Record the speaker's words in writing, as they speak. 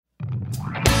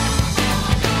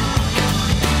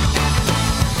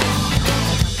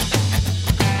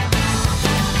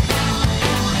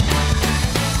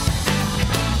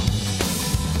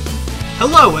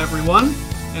Hello, everyone,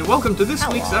 and welcome to this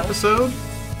week's episode.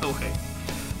 Oh, hey.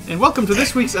 And welcome to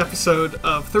this week's episode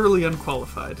of Thoroughly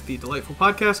Unqualified, the delightful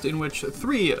podcast in which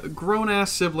three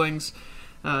grown-ass siblings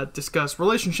discuss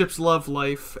relationships, love,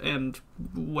 life, and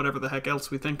whatever the heck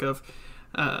else we think of,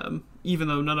 even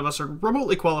though none of us are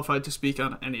remotely qualified to speak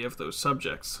on any of those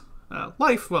subjects.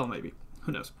 Life, well, maybe.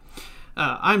 Who knows?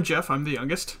 I'm Jeff, I'm the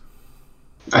youngest.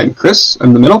 I'm Chris,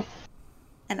 I'm the middle.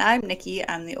 And I'm Nikki,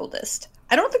 I'm the oldest.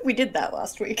 I don't think we did that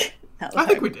last week. I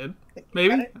think we did.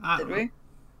 Maybe? Did we?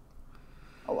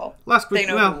 Oh well. Last week,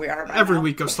 they know who we are by every now.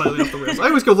 week goes slightly off the rails. I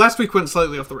always go, last week went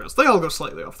slightly off the rails. They all go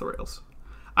slightly off the rails.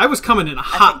 I was coming in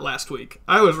hot last week.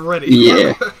 I was ready.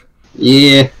 Yeah.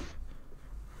 Yeah.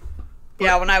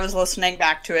 Yeah, when I was listening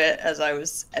back to it as I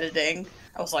was editing,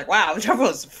 I was like, wow, Jeff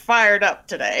was fired up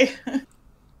today.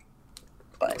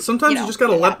 But sometimes you just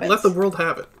gotta let the world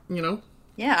have it, you know?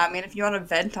 Yeah, I mean, if you want to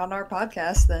vent on our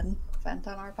podcast, then vent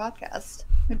on our podcast.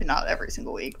 Maybe not every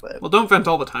single week, but... Well, don't vent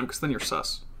all the time, because then you're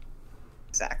sus.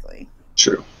 Exactly.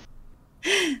 True.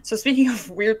 So speaking of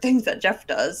weird things that Jeff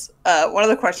does, one of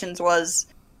the questions was,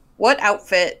 what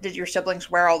outfit did your siblings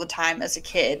wear all the time as a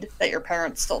kid that your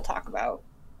parents still talk about?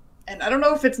 And I don't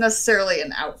know if it's necessarily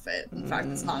an outfit. In fact,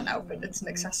 it's not an outfit, it's an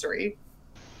accessory.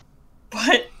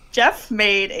 But Jeff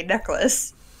made a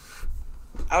necklace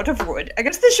out of wood. I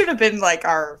guess this should have been like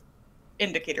our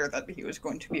indicator that he was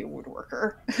going to be a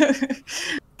woodworker.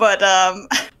 But,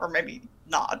 or maybe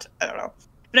not, I don't know.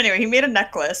 But anyway, he made a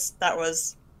necklace that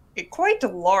was a quite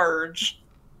large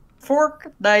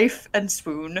fork, knife, and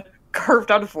spoon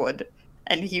carved out of wood.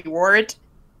 And he wore it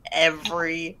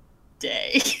every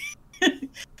day.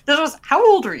 How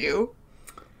old are you?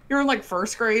 You were in like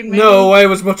first grade, maybe? No, I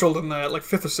was much older than that, like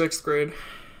 5th or 6th grade.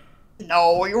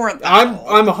 No, you weren't that old.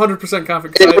 I'm 100%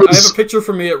 confident, because I have a picture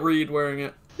for me at Reed wearing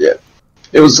it. Yeah.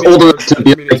 It was old enough to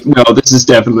be like, no, this is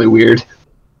definitely weird.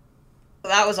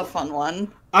 That was a fun one.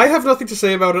 I have nothing to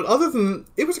say about it, other than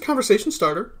it was a conversation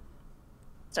starter.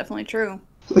 It's definitely true.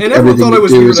 Like, and everyone thought I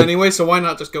was weird anyway, so why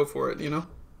not just go for it, you know?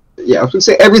 Yeah, I was going to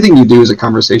say, everything you do is a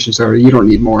conversation starter. You don't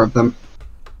need more of them.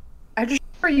 I just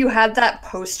remember you had that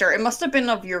poster. It must have been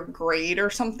of your grade or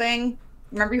something.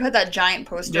 Remember you had that giant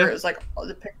poster? Yeah. It was like all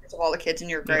the pictures of all the kids in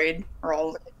your grade, or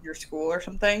all the kids in your school or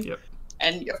something. Yep.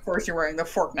 And of course you're wearing the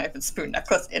fork, knife, and spoon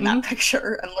necklace in that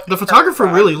picture. And the photographer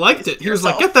really liked it. He was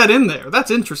like, get that in there. That's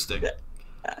interesting. Yeah.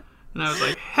 And I was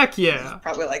like, heck yeah.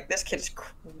 Probably like, this kid is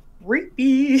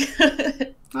creepy.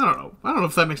 I don't know. I don't know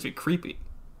if that makes me creepy.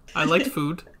 I liked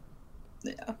food.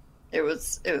 Yeah. It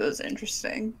was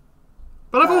interesting.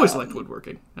 But I've always liked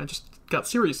woodworking. I just got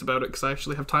serious about it because I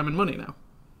actually have time and money now.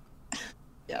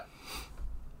 Yeah.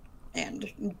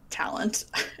 And talent.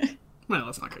 Well,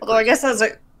 that's not good. Although I guess as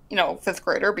a, 5th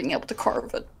grader, being able to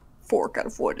carve a fork out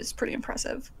of wood is pretty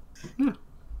impressive. Yeah.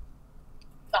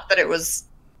 Not that it was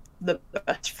the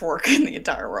best fork in the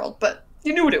entire world, but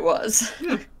you knew what it was.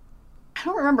 Yeah. I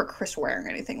don't remember Chris wearing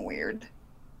anything weird.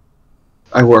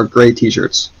 I wore gray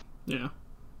t-shirts. Yeah.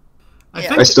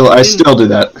 I still do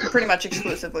that. Pretty much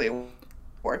exclusively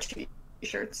wore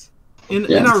t-shirts.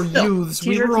 In our youths,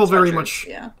 we were all very much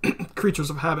creatures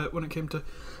of habit when it came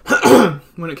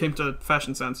to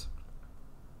fashion sense.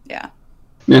 Yeah.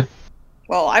 Yeah.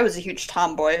 Well, I was a huge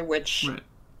tomboy, which right.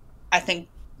 I think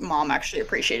Mom actually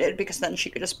appreciated, because then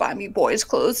she could just buy me boys'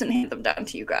 clothes and hand them down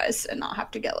to you guys and not have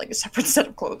to get like a separate set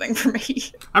of clothing for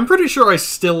me. I'm pretty sure I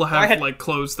still have like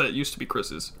clothes that used to be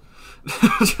Chris's.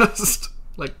 Just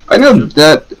like I know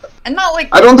that. And not like,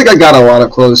 I don't think I got a lot of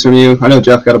clothes from you. I know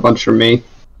Jeff got a bunch from me.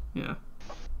 Yeah.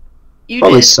 You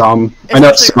Probably did. some. Especially I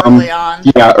know some. Early on.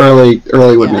 Yeah,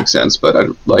 early would make sense, but I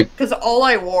like, because all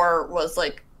I wore was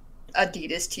like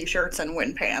Adidas t-shirts and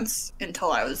wind pants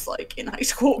until I was like in high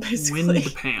school, basically.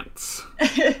 Wind pants.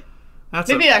 That's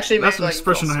maybe an like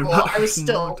expression I've not. I was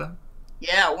still.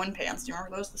 Yeah, wind pants. Do you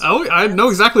remember those? I know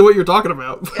exactly what you're talking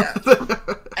about. Yeah.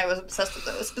 I was obsessed with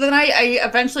those. But then I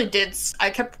eventually I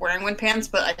kept wearing wind pants,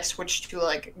 but I switched to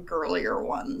like girlier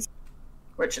ones,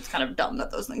 which it's kind of dumb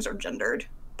that those things are gendered.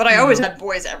 But I always had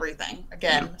boys everything.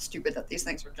 Again, stupid that these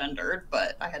things were gendered,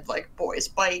 but I had like boys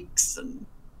bikes and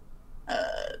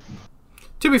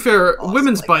to be fair,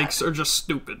 women's bikes are just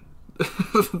stupid.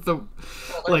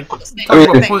 Pointless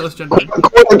gender.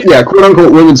 Yeah, quote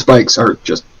unquote women's bikes are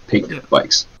just pink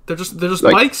bikes. They're just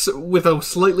like, bikes with a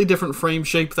slightly different frame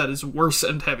shape that is worse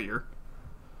and heavier,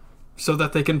 so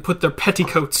that they can put their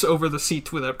petticoats over the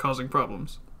seat without causing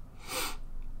problems.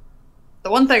 The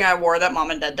one thing I wore that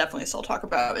Mom and Dad definitely still talk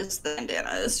about is the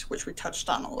bandanas, which we touched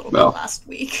on a little bit last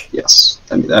week. Yes,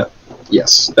 I mean that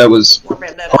was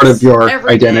part of your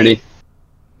every identity.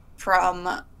 From,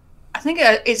 I think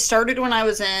it started when I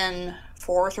was in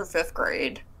 4th or 5th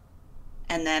grade.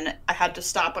 And then I had to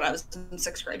stop when I was in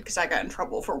 6th grade because I got in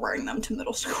trouble for wearing them to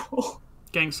middle school.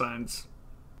 Gang signs.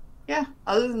 Yeah,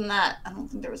 other than that, I don't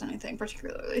think there was anything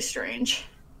particularly strange.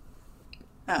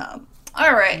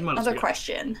 Alright, another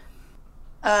question.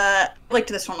 I liked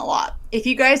this one a lot. If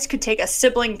you guys could take a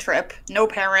sibling trip, no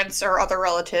parents or other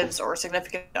relatives or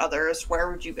significant others, where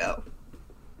would you go?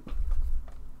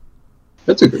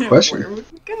 That's a good question. Where would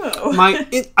you go?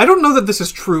 I don't know that this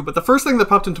is true, but the first thing that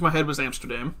popped into my head was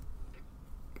Amsterdam.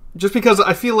 Just because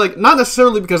I feel like, not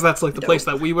necessarily because that's like the place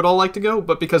that we would all like to go,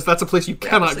 but because that's a place you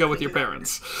cannot go with your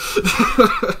parents.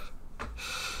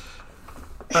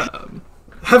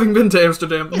 Having been to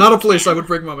Amsterdam, not a place I would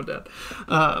bring mom and dad.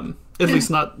 At least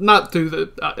not through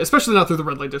the, especially not through the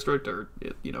red light district or,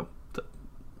 you know, the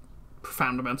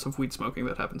profound amounts of weed smoking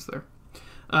that happens there.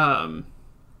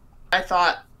 I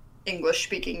thought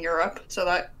English-speaking Europe, so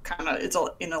that kind of is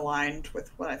in aligned with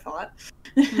what I thought.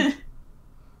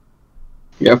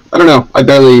 Yeah, I don't know. I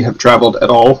barely have traveled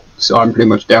at all, so I'm pretty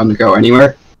much down to go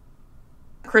anywhere.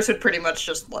 Chris would pretty much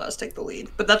just let us take the lead,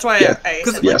 but that's why I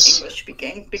said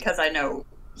English-speaking, because I know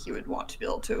he would want to be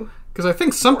able to. Because I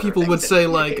think some people would say,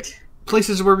 like,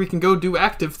 places where we can go do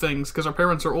active things, because our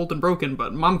parents are old and broken,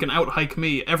 but mom can out-hike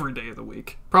me every day of the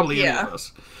week. Probably any of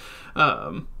us.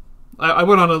 I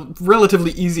went on a relatively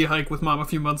easy hike with mom a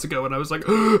few months ago, and I was like,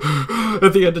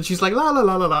 at the end, and she's like, la la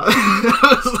la la la.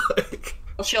 I was like...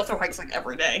 Well, she also hikes, like,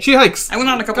 every day. She hikes. I went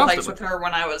on a couple hikes with her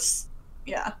when I was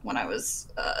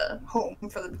home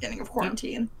for the beginning of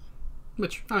quarantine.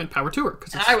 Which, I mean, power to her,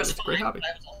 because I was a great hobby.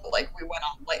 I was also, like, we went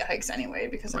on light hikes anyway,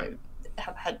 because I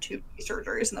have had 2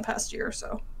 surgeries in the past year,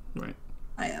 so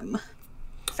I am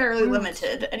fairly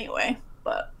limited anyway,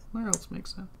 but... Where else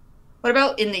makes sense? What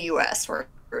about in the U.S.? Where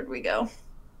would we go?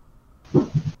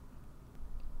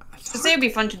 To say it'd be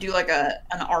fun to do, like, an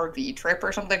RV trip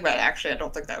or something, but actually I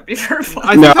don't think that would be very fun.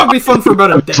 I think that would be fun for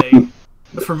about a day.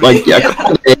 For me. Like, a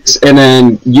couple of days, and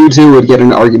then you two would get in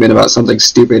an argument about something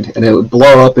stupid, and it would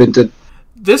blow up into a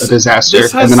disaster,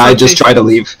 and then I'd just try to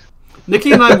leave.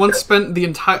 Nikki and I once spent an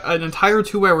entire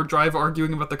 2-hour drive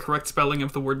arguing about the correct spelling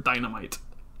of the word dynamite.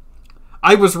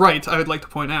 I was right, I would like to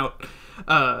point out.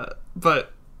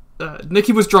 But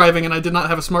Nikki was driving, and I did not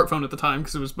have a smartphone at the time,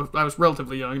 because I was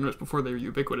relatively young, and it was before they were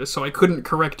ubiquitous, so I couldn't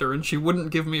correct her, and she wouldn't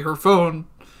give me her phone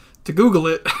to Google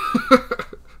it.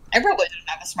 I probably didn't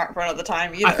have a smartphone at the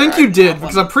time either. I think you did,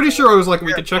 because I'm pretty sure I was like,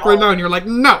 we could check right now, and you're like,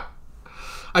 no!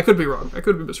 I could be wrong. I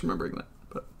could be misremembering that.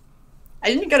 But I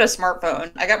didn't get a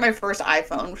smartphone. I got my first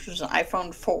iPhone, which was an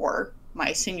iPhone 4,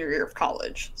 my senior year of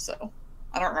college, so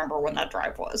I don't remember when that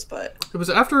drive was, but... It was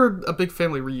after a big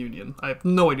family reunion. I have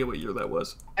no idea what year that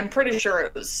was. I'm pretty sure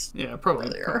it was probably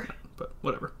earlier. Probably, but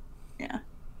whatever. Yeah.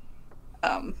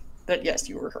 But yes,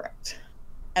 you were correct.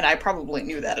 And I probably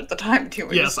knew that at the time, too.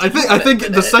 Yes, I think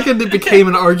the second it became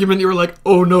an argument, you were like,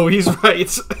 oh no, he's right.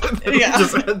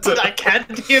 I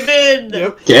can't give in!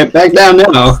 Yep. Can't back down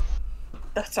now.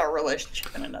 That's our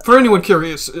relationship in another. For anyone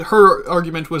curious, her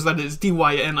argument was that it is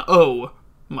D-Y-N-O,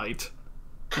 might.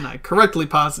 And I correctly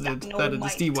posited that it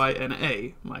is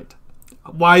D-Y-N-A, might.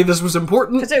 Why this was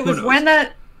important? Because it was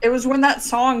when that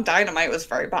song Dynamite was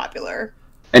very popular.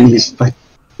 And he's like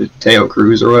Teo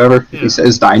Cruz or whatever. Yeah. He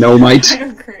says Dynamite.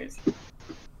 Teo Cruz.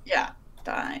 Yeah,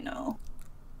 Dynamite.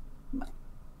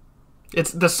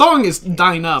 The song is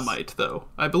Dynamite, though.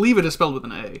 I believe it is spelled with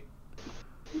an A.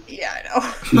 Yeah, I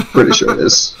know. I'm pretty sure it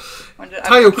is.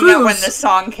 Teo Cruz when this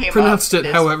song came pronounced it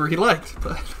however he liked,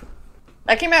 but...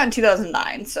 That came out in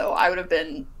 2009, so I would have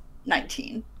been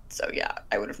 19. So yeah,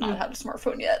 I would have not had a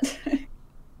smartphone yet.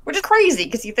 Which is crazy,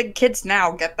 because you think kids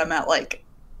now get them at, like,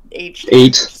 age 8.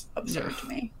 It's absurd to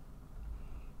me.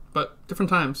 But different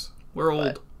times. We're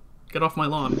old. Get off my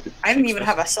lawn. I didn't even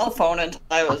have a cell phone until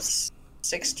I was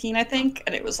 16, I think,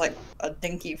 and it was like a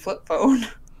dinky flip phone.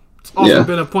 It's also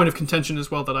been a point of contention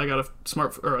as well that I got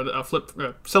a flip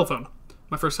cell phone.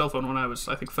 My first cell phone when I was,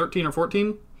 I think, 13 or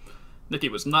 14. Nikki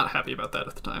was not happy about that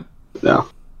at the time. No.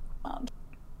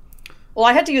 Well,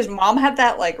 I had to use... Mom had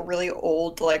that, like, really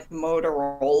old, like,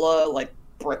 Motorola, like,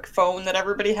 brick phone that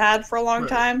everybody had for a long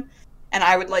time. And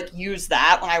I would, like, use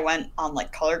that when I went on,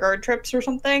 like, color guard trips or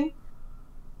something.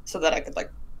 So that I could, like,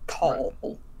 call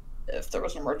if there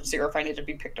was an emergency or if I needed to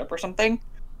be picked up or something.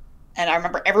 And I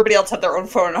remember everybody else had their own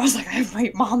phone, and I was like, I have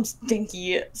my mom's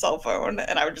dinky cell phone.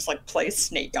 And I would just, like, play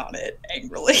Snake on it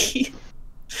angrily.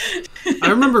 I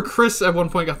remember Chris at one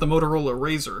point got the Motorola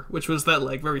Razr, which was that,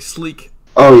 like, very sleek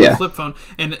flip phone,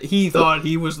 and he thought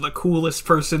he was the coolest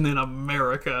person in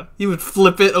America. He would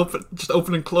flip it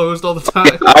open and closed all the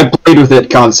time. I played with it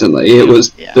constantly. It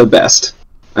was the best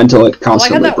until it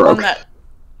constantly broke. I had that one that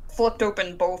flipped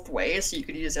open both ways, so you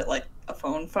could use it like a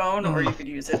phone, or you could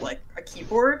use it like a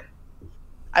keyboard.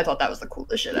 I thought that was the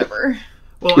coolest shit ever.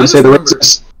 Well, I say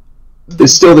it's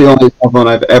still the only cell phone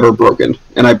I've ever broken,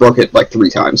 and I broke it like 3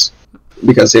 times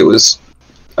because it was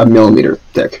a millimeter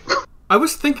thick. I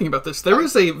was thinking about this. There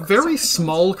is a very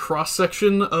small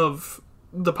cross-section of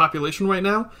the population right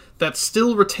now that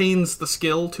still retains the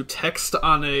skill to text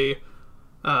on a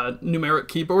numeric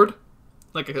keyboard.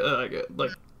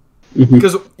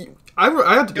 Because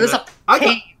I had to do that.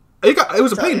 It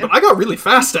was a pain, but I got really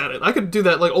fast at it. I could do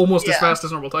that like almost as fast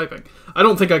as normal typing. I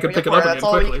don't think I could pick it up again quickly. That's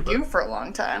all you could do for a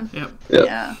long time.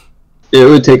 Yeah. It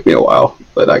would take me a while,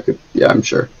 but I could. Yeah, I'm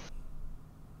sure.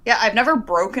 Yeah, I've never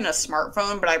broken a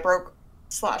smartphone, but I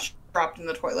dropped in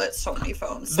the toilet so many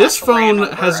phones. This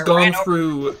phone has gone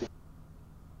through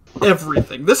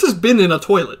everything. This has been in a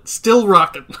toilet, still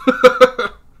rocking.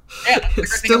 Yeah,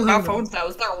 it's still about phones now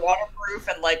is they're waterproof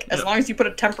and like as long as you put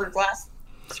a tempered glass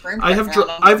screen.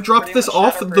 I've dropped this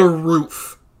off the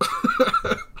roof.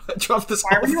 I dropped this.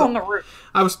 Why were you on the roof?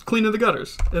 I was cleaning the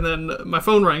gutters, and then my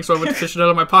phone rang, so I went to fish it out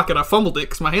of my pocket. I fumbled it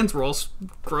because my hands were all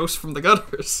gross from the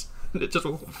gutters, and it just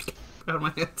went out of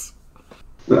my hands.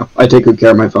 No, I take good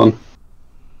care of my phone.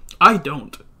 I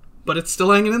don't, but it's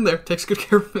still hanging in there. Takes good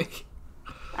care of me.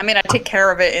 I mean, I take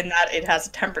care of it in that it has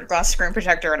a tempered glass screen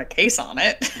protector and a case on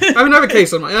it. I mean, I have a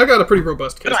case on mine. I got a pretty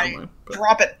robust case on mine. But I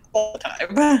drop it all the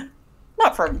time.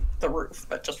 Not from the roof,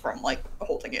 but just from, like,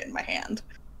 holding it in my hand.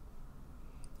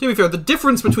 To be fair, the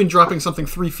difference between dropping something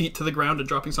 3 feet to the ground and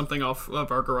dropping something off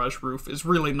of our garage roof is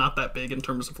really not that big in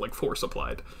terms of, like, force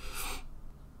applied.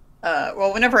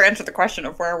 Well, we never answered the question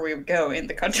of where we would go in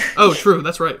the country. Oh, true,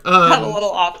 that's right. Got a little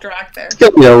off track there. It's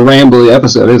gonna be a rambly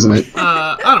episode, isn't it?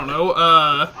 I don't know,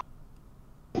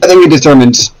 I think we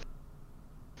determined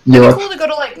Europe. It'd be cool to go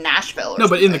to, like, Nashville or something.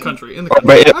 But in the country. In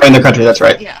the country, that's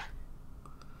right. Yeah.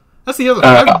 That's the other thing.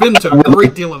 I've been to a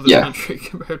great deal of this country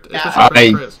compared to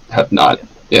I have not,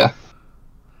 I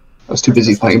was too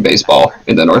busy playing baseball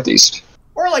in the Northeast.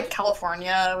 Or, like,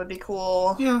 California would be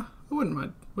cool. Yeah, I wouldn't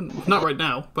mind. Not right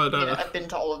now, but I've been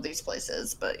to all of these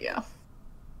places, but yeah.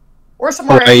 Or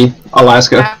somewhere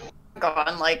Alaska.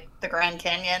 Gone, like the Grand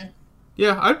Canyon.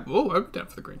 Yeah, I'd be down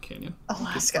for the Grand Canyon.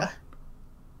 Alaska.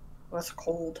 Well, it's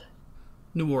cold.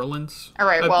 New Orleans. All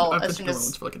right, well, I've as been soon to New Orleans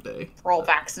as for like a day. we're all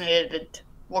vaccinated,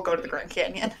 we'll go to the Grand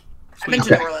Canyon. I've been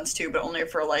to New Orleans too, but only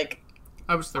for like.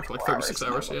 I was there for like 36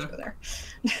 hours.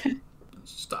 Yeah.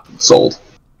 Stop. Sold.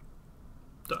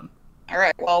 Done. All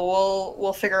right. Well,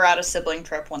 we'll figure out a sibling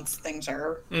trip once things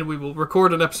are. And we will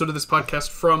record an episode of this podcast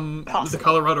from the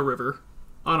Colorado River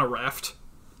on a raft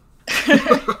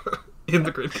in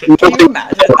the Grand Canyon. Can you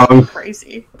imagine?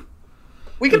 Crazy.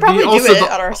 We could probably do it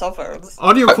on our cell phones.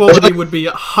 Audio quality would be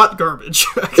hot garbage.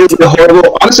 It's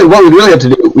horrible. Honestly, what we really have to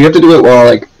do, we have to do it while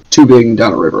like tubing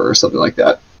down a river or something like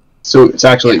that. So it's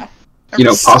actually,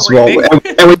 possible,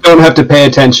 and we don't have to pay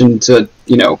attention to,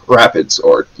 rapids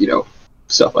or,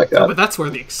 stuff like that. But that's where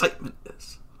the excitement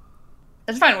is.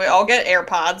 It's fine. We all get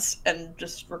AirPods and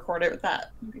just record it with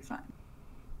that. It'll be fine.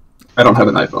 I don't have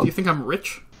an iPhone. Do you think I'm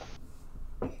rich?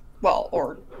 Well,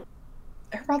 or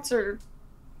AirPods are.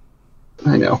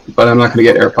 I know, but I'm not going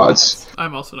to get AirPods.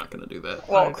 I'm also not going to do that.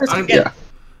 Well, Chris can get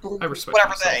I respect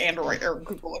whatever myself. the Android or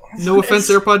Google equivalent No offense,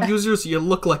 AirPod users, you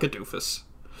look like a doofus.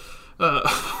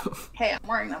 Hey, I'm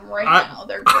wearing them right now.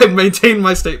 I maintain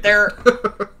my statement.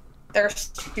 They're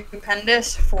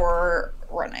stupendous for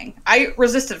running. I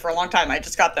resisted for a long time. I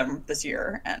just got them this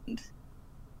year, and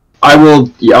I'll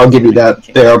give you that.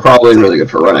 They are probably really good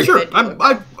for running. Sure,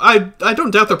 I don't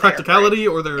doubt their practicality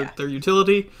or their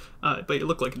utility, but you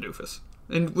look like a doofus.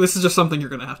 And this is just something you're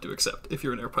going to have to accept if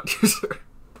you're an AirPod user.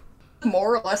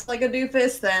 More or less like a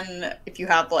doofus than if you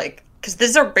have because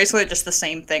these are basically just the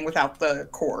same thing without the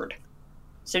cord.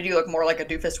 So do you look more like a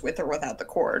doofus with or without the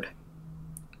cord?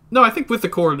 No, I think with the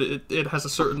cord, it has a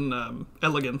certain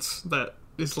elegance that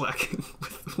is lacking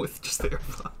with just the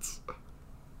AirPods.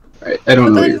 Right. I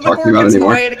don't know what you're talking about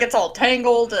anymore. It gets all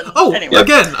tangled and. Oh, anyway.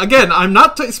 again, I'm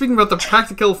not speaking about the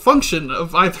practical function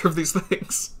of either of these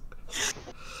things.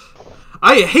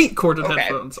 I hate corded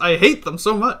headphones. I hate them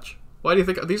so much. Why do you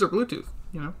think these are Bluetooth?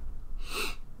 And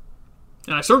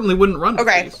I certainly wouldn't run with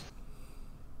these.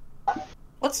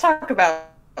 Let's talk about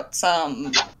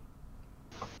some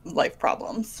life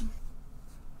problems.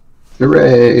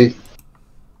 Hooray!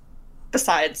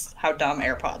 Besides how dumb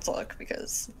AirPods look,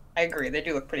 because I agree, they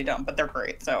do look pretty dumb, but they're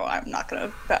great, so I'm not going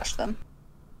to bash them.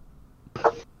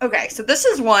 Okay, so this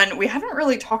is one, we haven't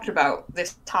really talked about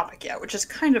this topic yet, which is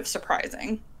kind of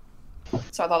surprising.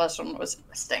 So I thought this one was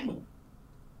interesting.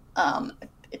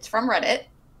 It's from Reddit.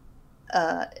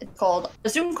 It's called A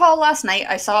Zoom Call Last Night.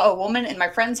 I saw a woman in my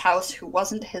friend's house who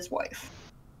wasn't his wife.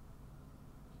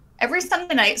 Every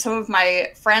Sunday night, some of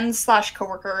my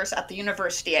friends/coworkers at the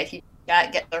university I teach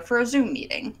at get there for a Zoom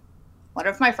meeting. One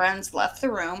of my friends left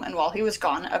the room, and while he was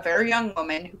gone, a very young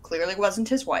woman who clearly wasn't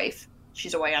his wife,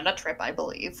 she's away on a trip, I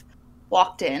believe,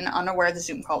 walked in, unaware the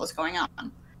Zoom call was going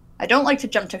on. I don't like to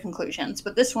jump to conclusions,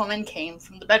 but this woman came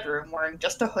from the bedroom wearing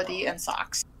just a hoodie and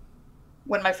socks.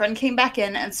 When my friend came back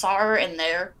in and saw her in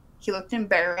there, he looked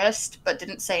embarrassed, but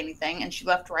didn't say anything, and she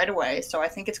left right away, so I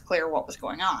think it's clear what was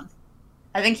going on.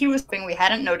 I think he was hoping we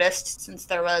hadn't noticed, since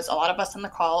there was a lot of us on the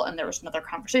call and there was another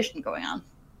conversation going on.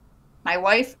 My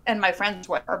wife and my friend's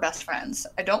wife are best friends.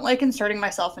 I don't like inserting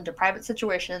myself into private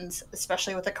situations,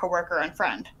 especially with a coworker and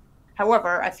friend.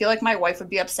 However, I feel like my wife would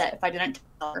be upset if I didn't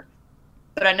tell her.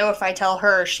 But I know if I tell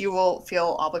her, she will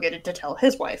feel obligated to tell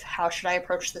his wife. How should I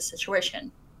approach this situation?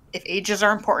 If ages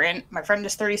are important, my friend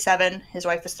is 37, his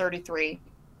wife is 33.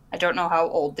 I don't know how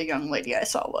old the young lady I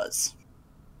saw was.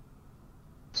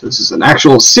 So this is an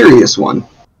actual serious one.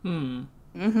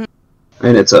 Mm-hmm.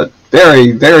 And it's a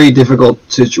very, very difficult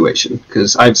situation,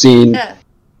 because I've seen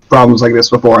problems like this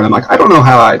before, and I'm like, I don't know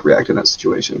how I'd react in that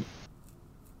situation.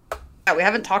 Yeah, we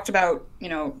haven't talked about,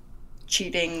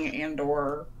 cheating and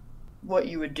or what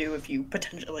you would do if you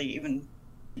potentially even...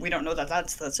 We don't know that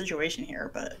that's the situation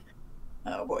here, but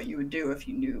what you would do if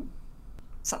you knew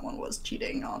someone was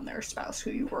cheating on their spouse who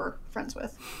you were friends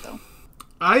with. So,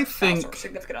 I think... Or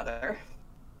significant other.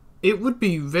 It would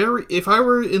be very... If I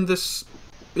were in this...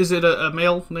 Is it a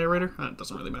male narrator? It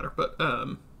doesn't really matter, but...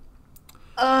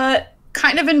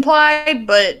 Kind of implied,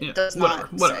 but does not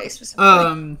say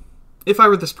specifically. If I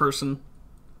were this person...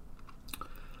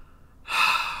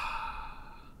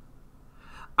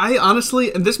 I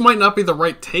honestly, and this might not be the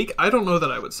right take, I don't know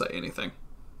that I would say anything.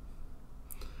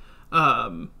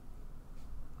 And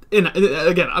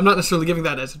again, I'm not necessarily giving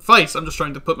that as advice, I'm just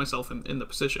trying to put myself in the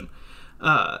position.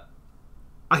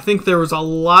 I think there was a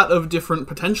lot of different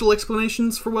potential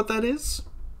explanations for what that is,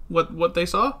 what they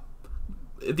saw.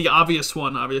 The obvious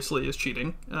one, obviously, is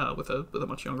cheating with a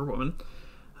much younger woman.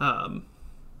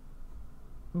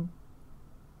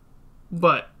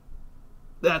 But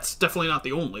that's definitely not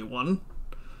the only one.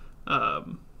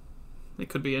 It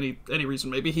could be any reason.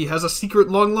 Maybe he has a secret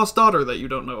long-lost daughter that you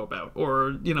don't know about.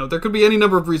 Or, there could be any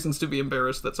number of reasons to be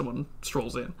embarrassed that someone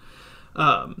strolls in.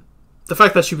 The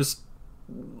fact that she was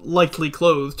lightly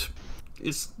clothed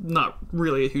is not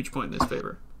really a huge point in his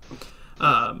favor.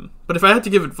 But if I had to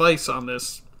give advice on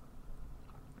this,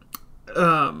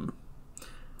 I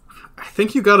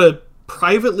think you gotta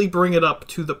privately bring it up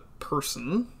to the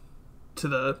person, to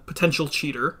the potential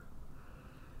cheater,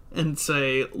 and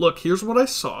say, look, here's what I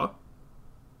saw.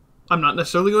 I'm not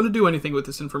necessarily going to do anything with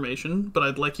this information, but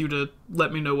I'd like you to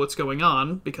let me know what's going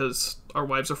on, because our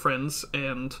wives are friends,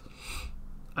 and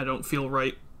I don't feel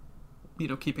right,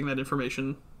 keeping that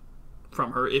information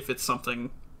from her if it's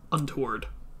something untoward.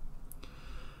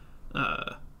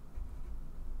 And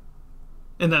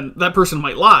then that person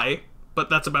might lie, but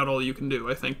that's about all you can do,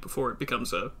 I think, before it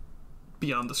becomes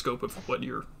beyond the scope of what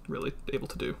you're really able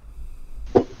to do.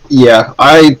 Yeah,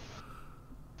 I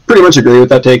pretty much agree with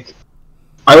that take.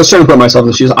 I was trying to put myself in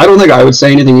the shoes. I don't think I would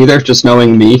say anything either, just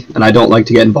knowing me, and I don't like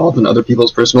to get involved in other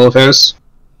people's personal affairs.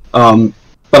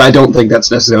 But I don't think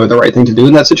that's necessarily the right thing to do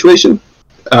in that situation.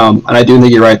 And I do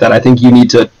think you're right that I think you need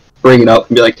to bring it up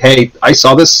and be like, hey, I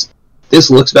saw this. This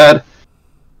looks bad.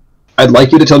 I'd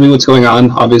like you to tell me what's going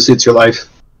on. Obviously, it's your life.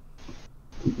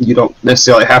 You don't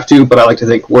necessarily have to, but I like to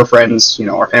think we're friends,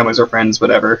 our families are friends,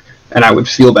 whatever, and I would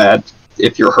feel bad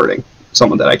if you're hurting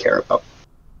someone that I care about.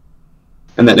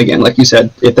 And then again, like you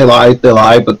said, if they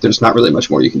lie, but there's not really much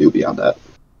more you can do beyond that.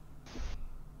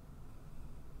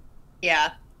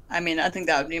 Yeah, I think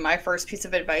that would be my first piece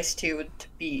of advice, too, would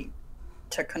be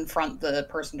to confront the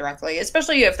person directly,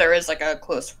 especially if there is, a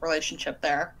close relationship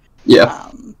there.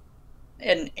 Yeah.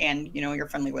 And you're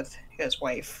friendly with his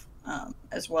wife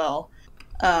as well.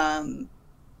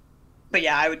 But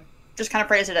yeah, I would just kind of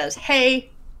phrase it as, hey,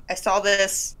 I saw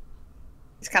this.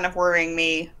 It's kind of worrying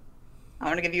me. I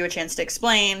want to give you a chance to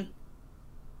explain.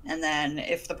 And then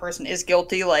if the person is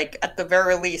guilty, at the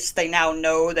very least, they now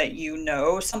know that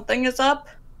something is up.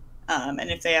 And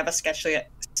if they have a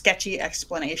sketchy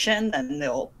explanation, then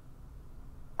they'll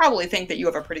probably think that you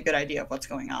have a pretty good idea of what's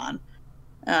going on.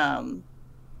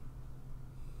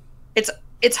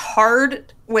 It's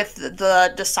hard with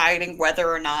the deciding whether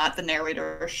or not the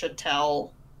narrator should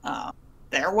tell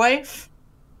their wife.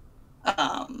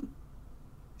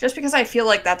 Just because I feel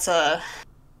like that's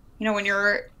when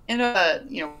you're in a,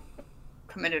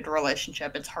 committed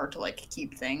relationship, it's hard to,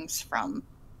 keep things from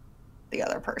the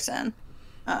other person.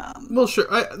 Well, sure.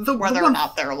 Whether or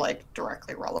not they're, like,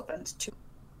 directly relevant to...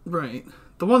 Right.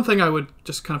 The one thing I would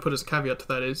just kind of put as a caveat to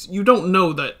that is you don't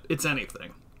know that it's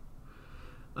anything.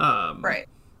 Right.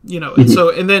 You know, and so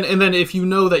and then if you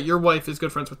know that your wife is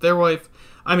good friends with their wife,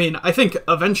 I mean, I think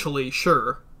eventually,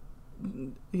 sure,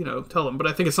 you know, tell them. But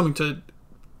I think it's something to,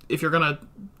 if you're gonna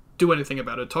do anything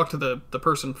about it, talk to the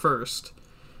person first,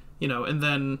 you know, and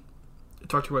then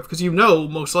talk to your wife, because you know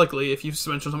most likely if you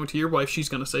mention something to your wife, she's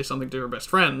gonna say something to her best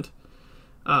friend,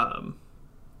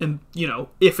 and you know,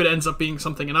 if it ends up being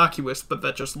something innocuous but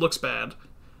that just looks bad,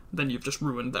 then you've just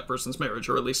ruined that person's marriage,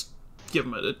 or at least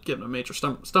given a major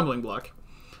stumbling block.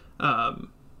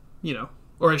 You know,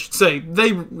 or I should say, they,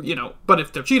 you know, but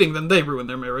if they're cheating, then they ruin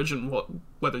their marriage, and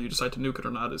whether you decide to nuke it or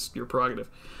not is your prerogative.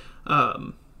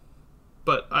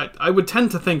 But I would tend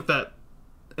to think that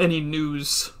any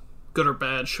news, good or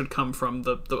bad, should come from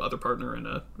the other partner in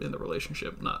the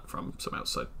relationship, not from some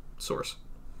outside source.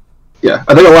 Yeah,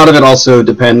 I think a lot of it also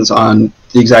depends on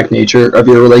the exact nature of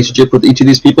your relationship with each of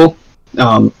these people.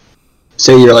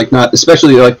 Say you're like not,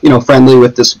 especially like, you know, friendly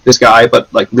with this guy,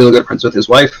 but like really good friends with his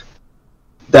wife.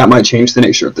 That might change the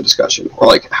nature of the discussion, or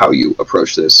like how you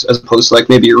approach this, as opposed to like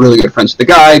maybe you're really good friends with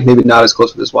the guy, maybe not as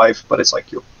close with his wife, but it's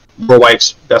like your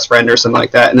wife's best friend or something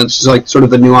like that, and it's just like sort of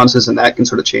the nuances in that can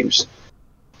sort of change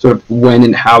sort of when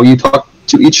and how you talk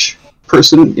to each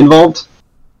person involved.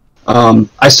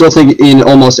 I still think in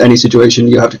almost any situation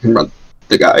you have to confront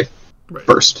the guy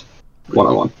first,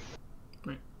 one-on-one.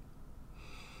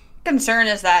 Concern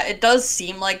is that it does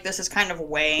seem like this is kind of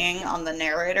weighing on the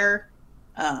narrator.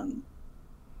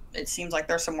 It seems like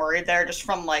there's some worry there just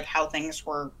from like how things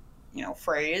were, you know,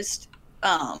 phrased.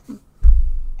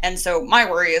 And so my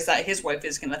worry is that his wife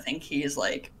is going to think he is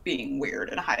like being weird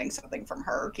and hiding something from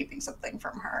her, or keeping something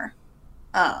from her.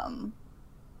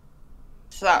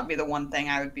 So that would be the one thing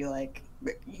I would be like,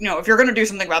 you know, if you're going to do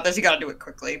something about this, you got to do it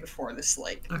quickly before this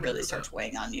like really starts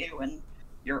weighing on you and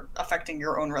you're affecting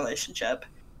your own relationship.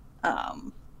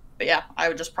 But yeah, I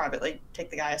would just privately take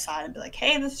the guy aside and be like,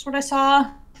 hey, this is what I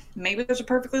saw. Maybe there's a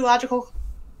perfectly logical,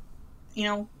 you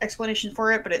know, explanation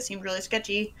for it, but it seemed really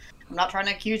sketchy. I'm not trying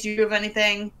to accuse you of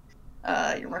anything.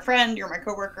 You're my friend, you're my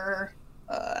coworker.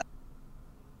 But,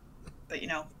 you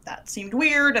know, that seemed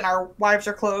weird, and our wives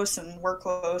are close, and we're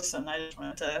close, and I just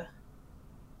wanted to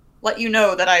let you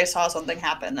know that I saw something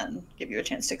happen and give you a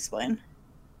chance to explain.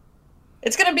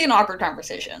 It's going to be an awkward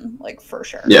conversation, like, for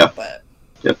sure. Yeah. But,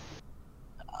 yep.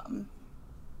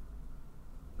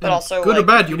 But also, good like, or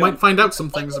bad, you might find out some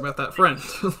things about that friend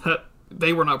that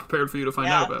they were not prepared for you to find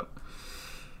out about.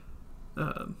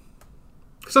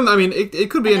 I mean, it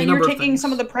could be any number of things. You're taking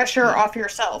some of the pressure off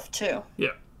yourself, too.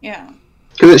 Yeah. Yeah.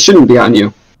 Because it shouldn't be on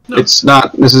you. No. It's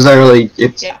not necessarily...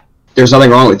 There's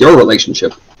nothing wrong with your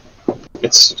relationship.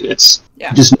 It's just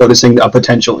noticing a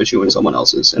potential issue in someone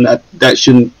else's, and that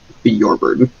shouldn't be your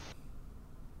burden.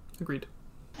 Agreed.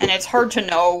 And it's hard to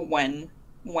know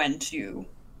when to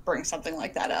bring something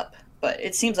like that up, but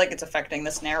it seems like it's affecting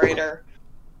this narrator,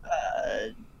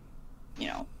 you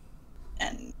know,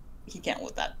 and he can't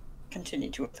let that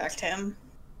continue to affect him.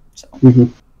 So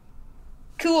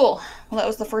cool. Well, that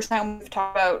was the first time we've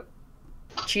talked about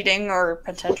cheating or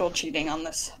potential cheating on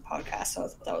this podcast, so I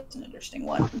thought that was an interesting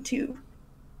one to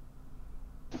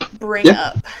bring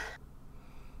up.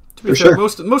 To be fair,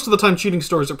 most of the time cheating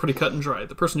stories are pretty cut and dry.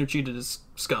 The person who cheated is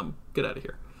scum. Get out of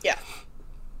here. Yeah.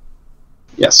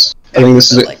 Yes. I think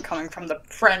this is like coming from the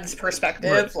friend's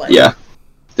perspective. Right. Like, yeah.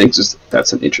 I think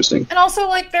that's an interesting and also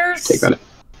like there's take on it.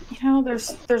 You know,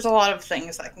 there's a lot of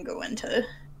things that can go into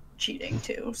cheating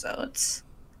too, so it's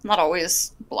not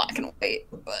always black and white,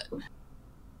 but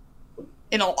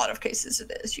in a lot of cases it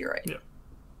is. You're right.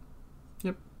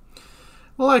 Yep.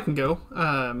 Well, I can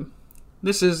go.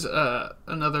 This is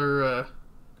another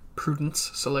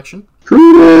Prudence selection.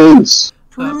 Prudence!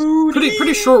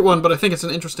 Pretty short one, but I think it's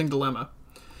an interesting dilemma.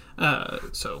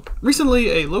 So, recently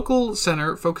a local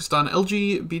center focused on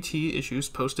LGBT issues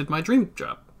posted my dream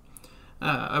job.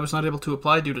 I was not able to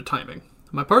apply due to timing.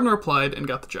 My partner applied and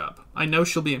got the job. I know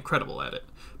she'll be incredible at it,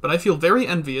 but I feel very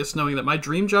envious knowing that my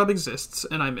dream job exists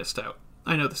and I missed out.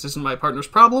 I know this isn't my partner's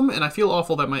problem, and I feel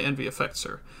awful that my envy affects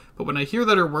her. But when I hear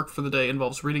that her work for the day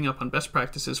involves reading up on best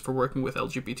practices for working with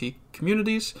LGBT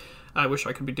communities, I wish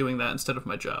I could be doing that instead of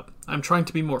my job. I'm trying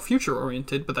to be more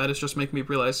future-oriented, but that is just making me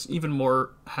realize even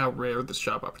more how rare this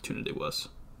job opportunity was.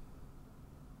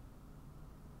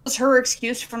 Was her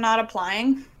excuse for not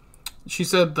applying? She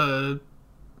said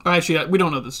actually, we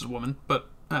don't know this is a woman, but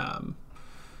I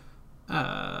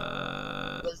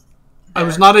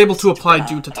was not able to apply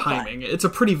due to timing. It's a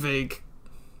pretty vague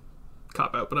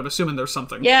cop out, but I'm assuming there's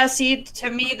something. Yeah, see, to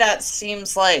me that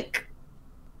seems like,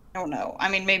 I don't know. I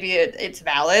mean, maybe it's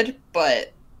valid,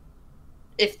 but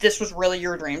if this was really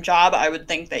your dream job, I would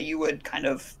think that you would kind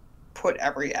of put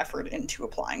every effort into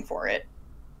applying for it.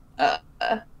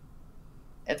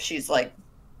 If she's like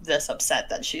this upset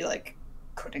that she like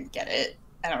couldn't get it,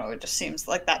 I don't know. It just seems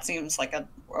like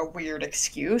a weird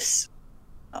excuse.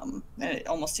 And it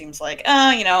almost seems like,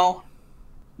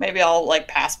 maybe I'll like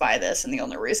pass by this, and the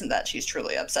only reason that she's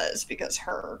truly upset is because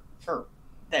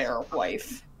their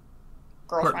wife,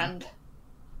 girlfriend,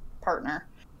 partner,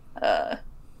 got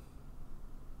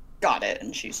it,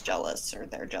 and she's jealous, or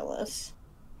they're jealous.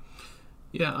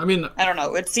 Yeah, I mean, I don't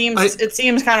know. It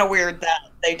seems kind of weird that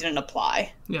they didn't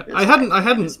apply. Yeah, I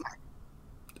hadn't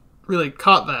really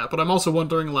caught that, but I'm also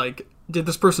wondering, like, did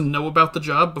this person know about the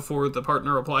job before the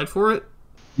partner applied for it?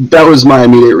 That was my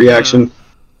immediate reaction.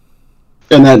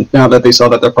 Yeah. And then now that they saw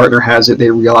that their partner has it,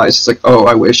 they realize it's like, oh,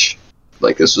 I wish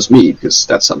like this was me, because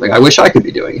that's something I wish I could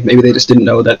be doing. Maybe they just didn't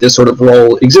know that this sort of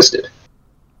role existed.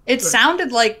 It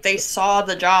sounded like they saw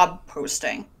the job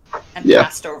posting and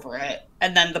passed over it,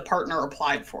 and then the partner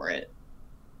applied for it.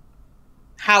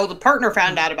 How the partner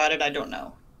found out about it, I don't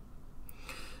know.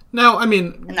 Now, I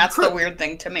mean... And that's the weird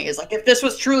thing to me, is like, if this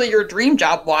was truly your dream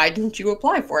job, why didn't you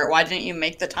apply for it? Why didn't you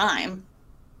make the time?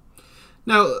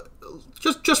 Now,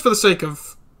 just for the sake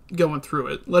of going through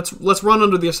it, let's run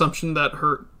under the assumption that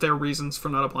their reasons for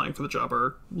not applying for the job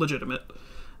are legitimate.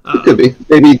 It could be.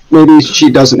 Maybe she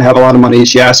doesn't have a lot of money.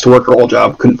 She asked to work her old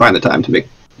job, couldn't find the time to make,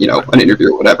 an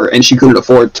interview or whatever, and she couldn't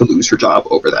afford to lose her job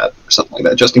over that or something like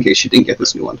that, just in case she didn't get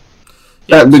this new one.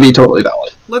 Yeah, that would be totally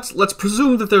valid. Let's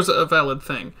presume that there's a valid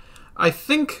thing. I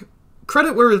think,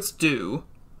 credit where it's due,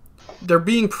 they're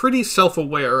being pretty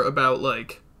self-aware about,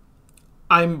 like,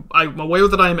 I'm aware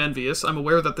that I'm envious. I'm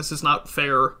aware that this is not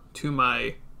fair to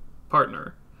my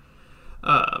partner.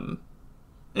 And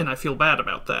I feel bad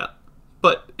about that.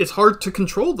 But it's hard to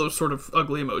control those sort of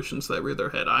ugly emotions that rear their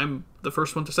head. I'm the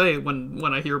first one to say when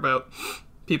I hear about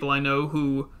people I know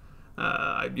who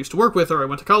I used to work with or I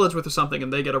went to college with or something,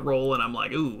 and they get a role, and I'm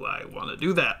like, ooh, I want to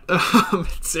do that.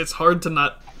 It's hard to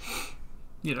not,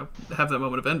 have that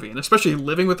moment of envy. And especially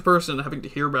living with the person and having to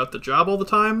hear about the job all the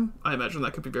time, I imagine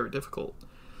that could be very difficult.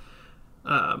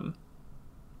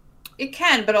 It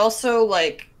can, but also,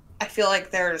 like, I feel like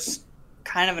there's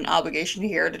kind of an obligation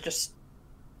here to just...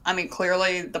 I mean,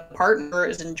 clearly the partner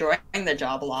is enjoying the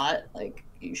job a lot. Like,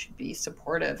 you should be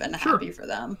supportive and happy for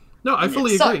them. No, I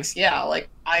fully agree. Sucks. Yeah, like,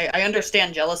 I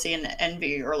understand jealousy and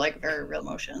envy are, like, very real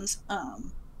emotions.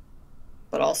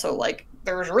 But also, like,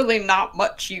 there's really not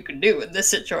much you can do in this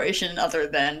situation other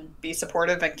than be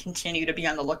supportive and continue to be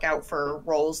on the lookout for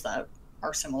roles that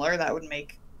are similar that would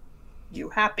make you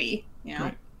happy,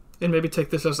 Right. And maybe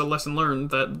take this as a lesson learned,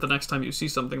 that the next time you see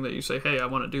something that you say, hey, I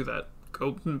want to do that,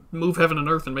 go move heaven and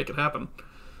earth and make it happen.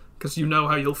 Because you know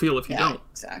how you'll feel if you don't.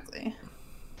 Exactly.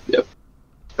 Yep.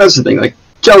 That's the thing, like,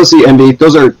 jealousy, envy,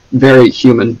 those are very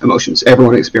human emotions.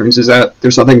 Everyone experiences that.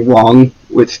 There's nothing wrong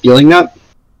with feeling that,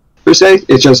 per se.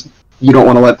 It's just, you don't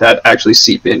want to let that actually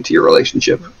seep into your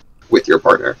relationship with your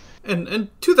partner. And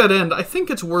to that end, I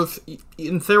think it's worth,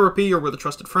 in therapy or with a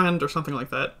trusted friend or something like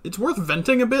that, it's worth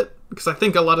venting a bit, because I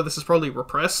think a lot of this is probably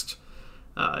repressed,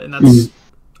 and that's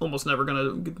almost never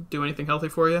going to do anything healthy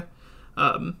for you.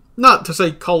 Not to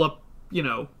say call up,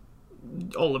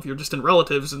 all of your distant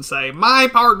relatives and say, my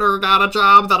partner got a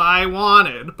job that I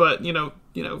wanted, but,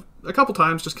 a couple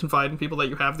times just confide in people that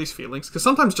you have these feelings, because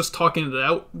sometimes just talking it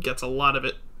out gets a lot of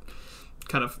it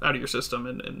kind of out of your system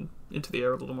and into the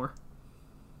air a little more.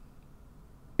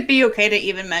 It'd be okay to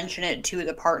even mention it to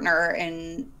the partner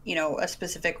in, a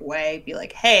specific way. Be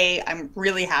like, hey, I'm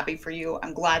really happy for you.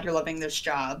 I'm glad you're loving this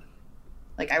job.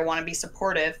 Like, I want to be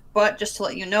supportive, but just to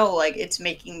let you know, like, it's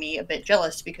making me a bit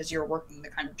jealous because you're working the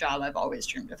kind of job I've always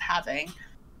dreamed of having.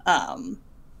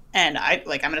 And I'm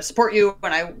going to support you,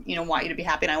 and I, want you to be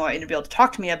happy, and I want you to be able to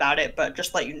talk to me about it, but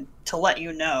just let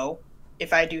you know,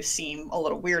 if I do seem a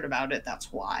little weird about it,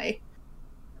 that's why.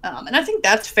 And I think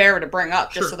that's fair to bring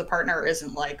up, just so the partner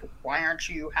isn't like, why aren't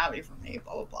you happy for me,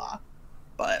 blah, blah, blah.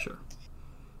 But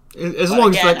as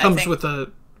long as that comes with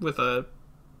a,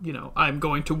 I'm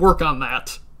going to work on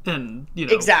that and,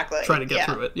 exactly. try to get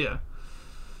through it. Yeah.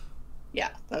 Yeah,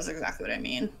 that's exactly what I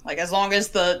mean. Like, as long as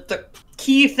the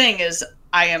key thing is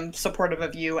I am supportive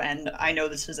of you and I know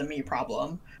this is a me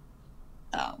problem.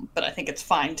 But I think it's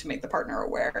fine to make the partner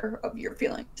aware of your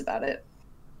feelings about it.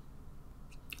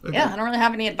 Okay. Yeah, I don't really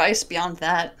have any advice beyond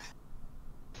that.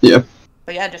 Yeah.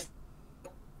 But yeah, just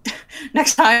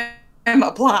next time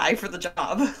apply for the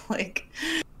job. Like,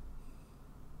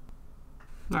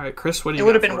 all right, Chris, what do you? It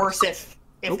would have been worse if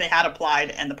if they had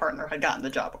applied and the partner had gotten the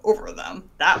job over them.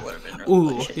 That would have been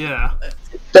really shitty. Yeah.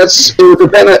 It would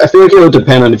depend. I feel like it would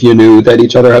depend on if you knew that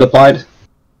each other had applied.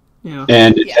 Yeah.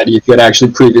 And if you had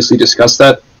actually previously discussed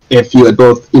that. If you had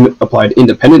both applied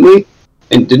independently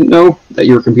and didn't know that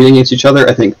you were competing against each other,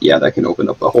 I think, that can open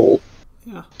up a whole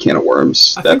can of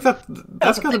worms. I think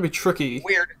that's got to be tricky.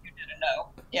 Weird if you didn't know.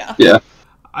 Yeah. Yeah.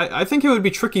 I think it would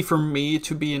be tricky for me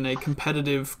to be in a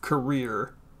competitive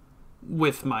career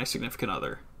with my significant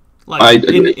other. Like,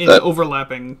 in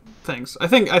overlapping things. I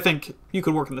think you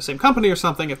could work in the same company or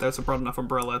something if that's a broad enough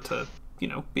umbrella to,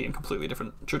 be in completely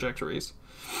different trajectories.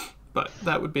 But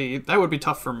that would be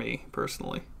tough for me,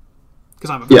 personally. Because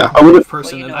I'm a very competitive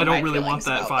person, and I don't really want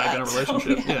that vibe in a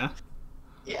relationship. So,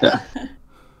 yeah.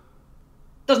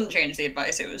 Doesn't change the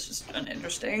advice. It was just an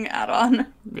interesting add-on.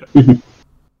 Yeah.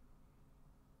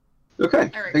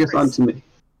 Okay, I guess on to me.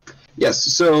 Yes,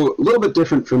 so a little bit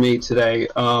different for me today.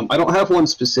 I don't have one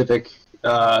specific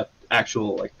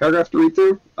actual paragraph to read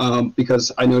through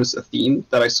because I noticed a theme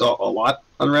that I saw a lot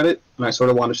on Reddit, and I sort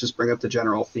of want to just bring up the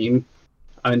general theme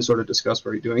and sort of discuss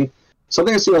what you're doing.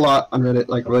 Something I see a lot on Reddit,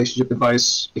 like relationship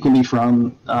advice, it can be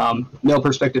from male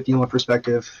perspective, female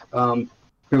perspective, pretty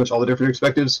much all the different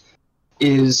perspectives,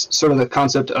 is sort of the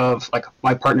concept of,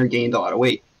 my partner gained a lot of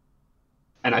weight.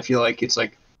 And I feel like it's,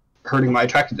 hurting my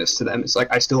attractiveness to them. It's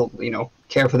I still,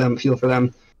 care for them, feel for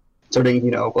them, starting,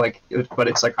 but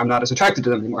it's I'm not as attracted to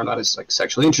them anymore. I'm not as,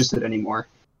 sexually interested anymore.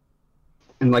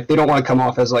 And, they don't want to come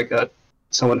off as,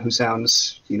 someone who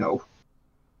sounds,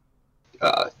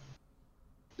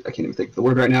 I can't even think of the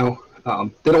word right now.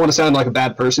 They don't want to sound like a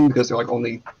bad person because they're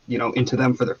only, into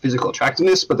them for their physical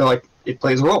attractiveness, but they're it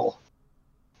plays a role.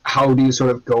 How do you sort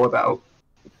of go about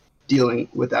dealing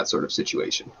with that sort of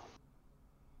situation?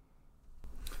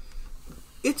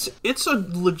 It's a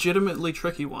legitimately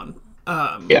tricky one.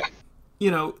 Yeah.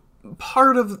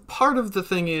 Part of the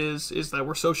thing is that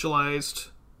we're socialized,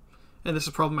 and this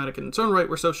is problematic in its own right,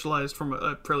 we're socialized from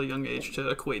a fairly young age to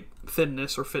equate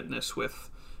thinness or fitness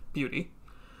with beauty.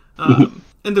 And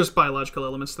there's biological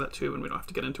elements to that too, and we don't have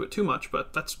to get into it too much,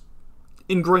 but that's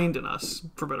ingrained in us,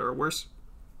 for better or worse.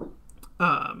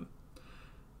 And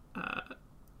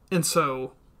it's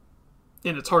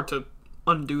hard to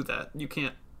undo that. You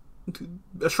can't.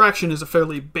 Attraction is a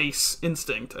fairly base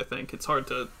instinct, I think. It's hard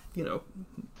to,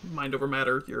 mind over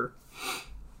matter your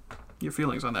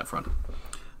feelings on that front.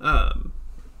 And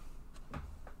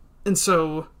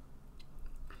so,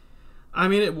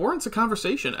 it warrants a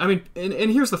conversation.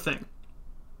 And here's the thing.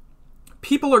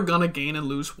 People are gonna gain and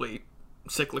lose weight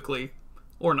cyclically,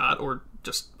 or not, or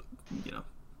just,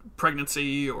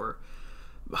 pregnancy, or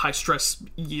high stress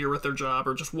year at their job,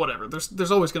 or just whatever.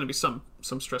 There's always going to be some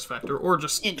stress factor, or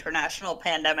just international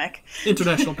pandemic.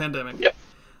 Yep.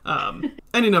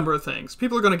 Any number of things.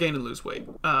 People are going to gain and lose weight.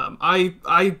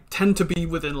 I tend to be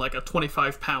within a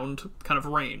 25-pound kind of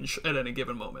range at any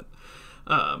given moment.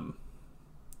 And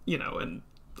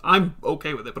I'm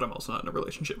okay with it, but I'm also not in a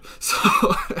relationship. So,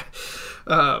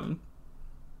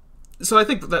 so I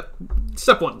think that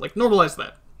step one, normalize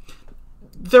that.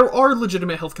 There are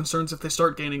legitimate health concerns if they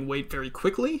start gaining weight very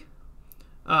quickly,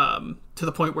 to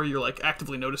the point where you're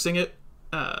actively noticing it,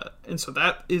 and so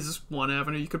that is one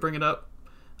avenue you could bring it up.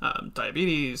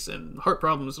 Diabetes and heart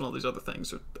problems and all these other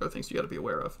things are things you got to be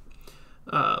aware of,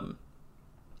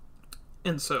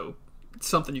 and so it's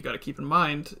something you got to keep in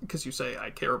mind because you say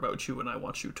I care about you and I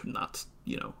want you to not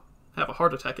have a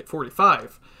heart attack at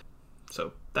 45,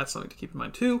 so that's something to keep in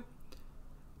mind too.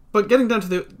 But getting down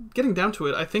to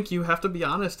it, I think you have to be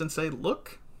honest and say,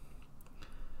 look,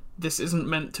 this isn't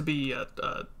meant to be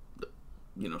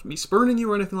me spurning you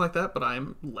or anything like that, but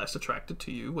I'm less attracted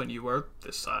to you when you are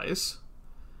this size.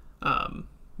 And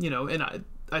I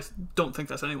don't think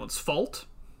that's anyone's fault,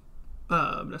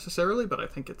 necessarily, but I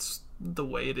think it's the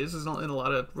way it is in a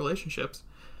lot of relationships.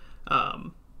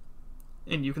 And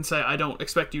you can say, I don't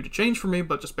expect you to change for me,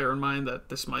 but just bear in mind that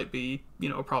this might be,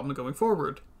 a problem going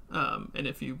forward. And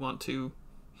if you want to,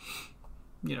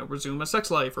 resume a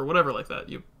sex life or whatever like that,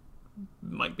 you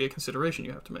might be a consideration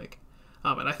you have to make.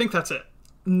 And I think that's a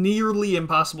nearly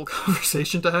impossible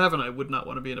conversation to have, and I would not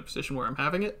want to be in a position where I'm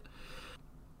having it.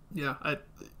 Yeah,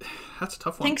 that's a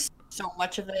tough one. I think so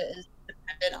much of it is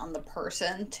dependent on the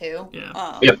person too.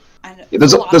 Yeah.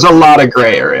 There's a lot of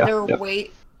gray area. Their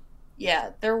weight,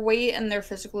 their weight and their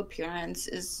physical appearance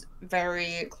is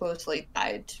very closely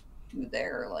tied to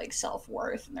their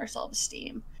self-worth and their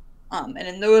self-esteem. And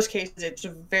in those cases, it's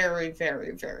very,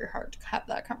 very, very hard to have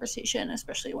that conversation,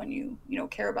 especially when you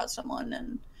care about someone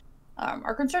and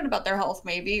are concerned about their health,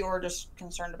 maybe, or just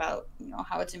concerned about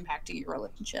how it's impacting your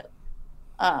relationship.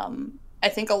 I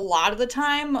think a lot of the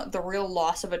time, the real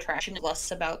loss of attraction is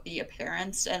less about the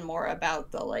appearance and more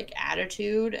about the, like,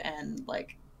 attitude and,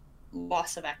 like,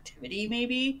 loss of activity,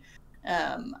 maybe.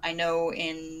 I know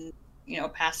in,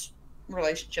 past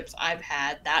relationships I've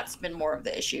had, that's been more of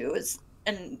the issue.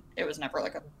 And it was never,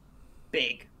 like, a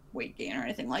big weight gain or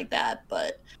anything like that,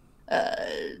 but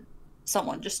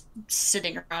someone just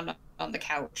sitting around on the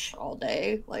couch all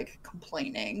day, like,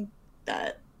 complaining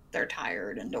that they're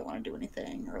tired and don't want to do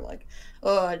anything, or like,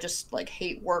 oh, I just, like,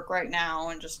 hate work right now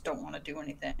and just don't want to do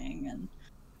anything.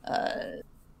 And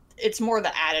it's more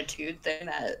the attitude thing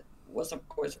that was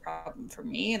always a problem for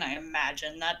me, and I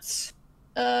imagine that's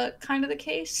kind of the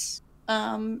case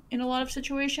in a lot of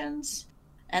situations.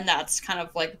 And that's kind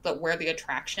of like where the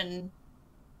attraction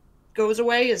goes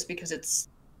away, is because it's,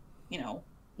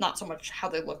 not so much how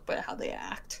they look, but how they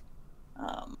act.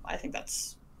 I think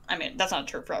that's not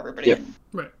true for everybody. Yep.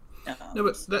 Right. No,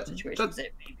 but situations,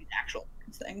 it may be the actual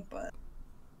thing, but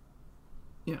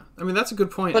yeah, I mean, that's a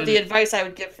good point. But the advice I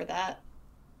would give for that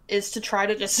is to try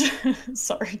to just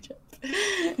sorry,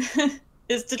 Jeff,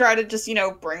 is to try to just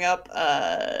bring up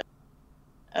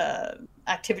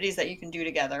activities that you can do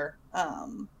together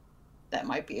that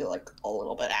might be like a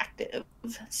little bit active.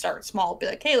 Start small, be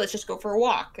like, hey, let's just go for a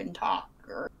walk and talk,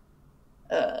 or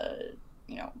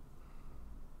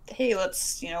hey,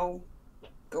 let's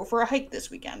go for a hike this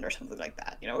weekend or something like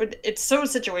that. It's so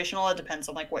situational. It depends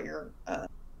on like what your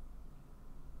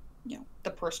the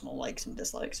personal likes and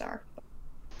dislikes are.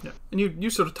 Yeah, and you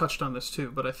sort of touched on this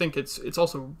too, but I think it's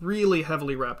also really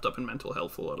heavily wrapped up in mental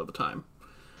health a lot of the time.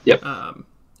 Yep.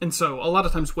 And so a lot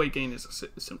of times weight gain is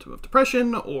a symptom of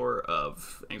depression or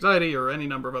of anxiety or any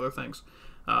number of other things.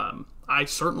 I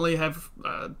certainly have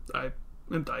I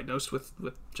am diagnosed with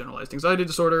generalized anxiety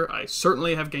disorder. I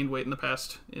certainly have gained weight in the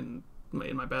past in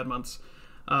my bad months,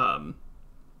 and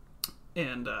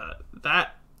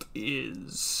that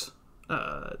is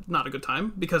not a good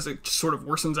time, because it just sort of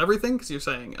worsens everything, because you're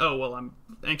saying, oh, well, I'm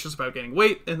anxious about gaining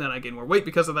weight, and then I gain more weight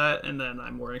because of that, and then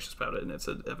I'm more anxious about it, and it's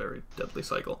a very deadly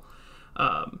cycle.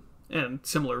 And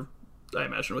similar, I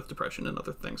imagine, with depression and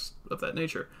other things of that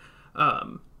nature.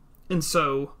 And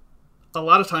so a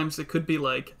lot of times it could be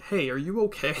like, hey, are you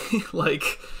okay?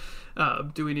 Like,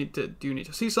 do you need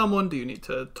to see someone? Do you need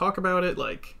to talk about it?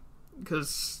 Like,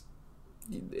 because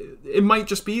it might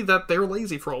just be that they're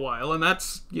lazy for a while, and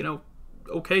that's,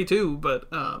 okay too, but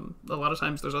a lot of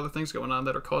times there's other things going on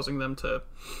that are causing them to,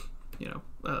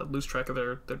 lose track of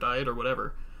their diet or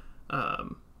whatever.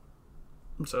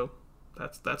 So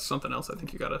that's something else I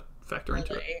think you gotta factor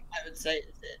into it. I would say,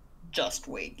 is it just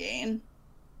weight gain?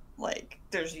 Like,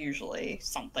 there's usually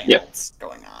something Yep. else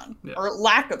going on, Yeah. or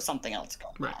lack of something else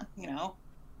going Right. on.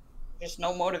 There's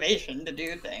no motivation to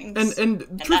do things. And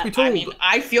truth be told, I mean,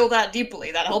 I feel that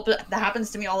deeply. That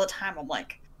happens to me all the time. I'm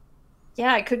like,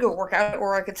 yeah, I could go work out,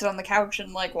 or I could sit on the couch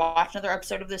and like watch another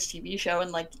episode of this TV show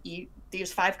and like eat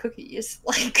these 5 cookies.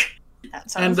 Like,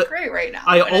 that sounds great right now.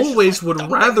 I And it's just, always like, would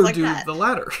dumb rather things like do that. the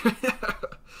latter.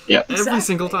 Yeah. Every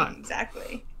single time.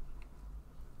 Exactly.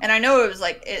 And I know it was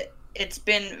like it's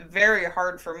been very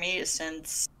hard for me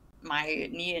since my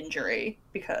knee injury,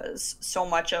 because so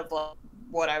much of like,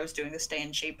 what I was doing to stay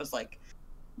in shape was like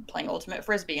playing ultimate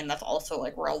frisbee, and that's also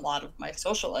like where a lot of my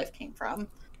social life came from.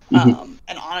 Mhm.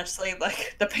 And honestly,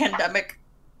 like, the pandemic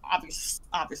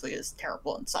obviously is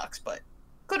terrible and sucks, but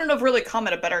couldn't have really come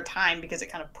at a better time, because it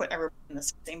kind of put everyone in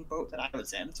the same boat that I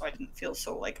was in, so I didn't feel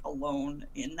so like alone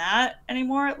in that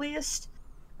anymore, at least,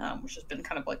 which has been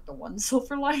kind of like the one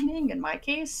silver lining in my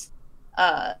case.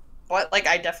 But like,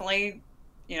 I definitely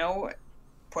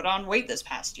put on weight this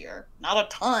past year. Not a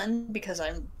ton, because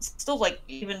I'm still like,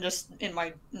 even just in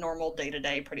my normal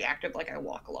day-to-day, pretty active. Like, I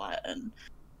walk a lot and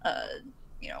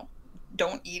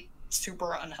don't eat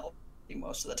super unhealthy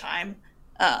most of the time.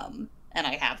 And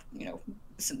I have,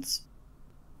 since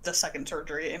the second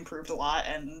surgery, improved a lot,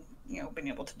 and been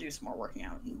able to do some more working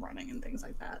out and running and things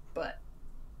like that. But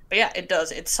yeah,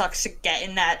 it sucks to get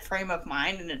in that frame of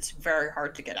mind, and it's very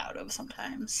hard to get out of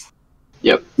sometimes.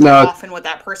 Yep. No. Often what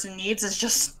that person needs is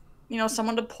just,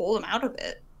 someone to pull them out of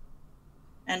it,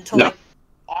 and to like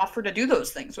offer to do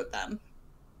those things with them.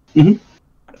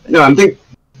 Mm-hmm. No, I think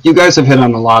you guys have hit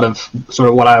on a lot of sort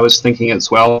of what I was thinking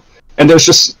as well. And there's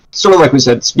just sort of, like we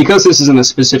said, because this isn't a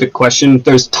specific question,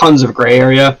 there's tons of gray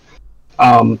area,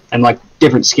 and like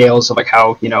different scales of like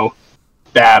how,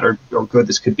 bad or good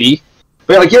this could be.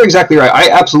 But like, you're exactly right.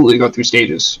 I absolutely go through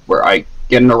stages where I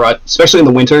get in a rut, especially in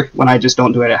the winter when I just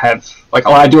don't do it.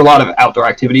 I do a lot of outdoor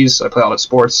activities. I play a lot of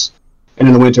sports, and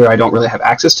in the winter I don't really have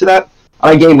access to that.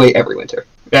 I gain weight every winter,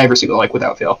 every single, like,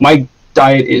 without fail. My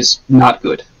diet is not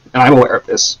good, and I'm aware of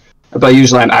this. but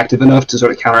usually I'm active enough to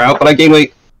sort of counter out. But I gain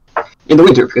weight in the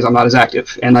winter because I'm not as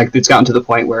active, and like it's gotten to the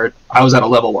point where I was at a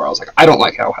level where I was like, I don't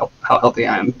like how healthy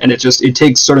I am, and it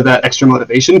takes sort of that extra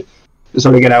motivation to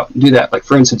sort of get out and do that. Like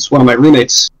for instance, one of my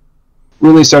roommates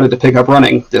really started to pick up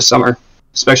running this summer,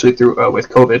 especially through with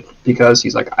COVID, because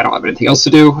he's like, I don't have anything else to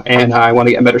do, and I want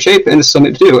to get in better shape, and it's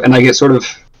something to do. And like it sort of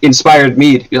inspired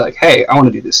me to be like, hey, I want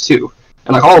to do this too.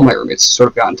 And like all of my roommates sort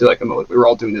of got into like a mode. We were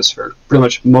all doing this for pretty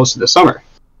much most of the summer.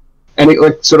 And it,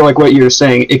 like sort of like what you were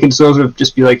saying, it can sort of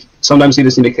just be like, sometimes you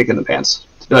just need a kick in the pants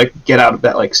to be like, get out of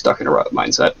that like stuck in a rut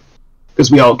mindset, because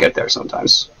we all get there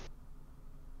sometimes.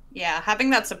 Yeah, having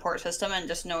that support system and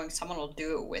just knowing someone will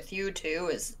do it with you too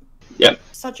is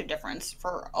such a difference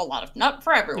for a lot of, not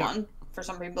for everyone. Yeah. For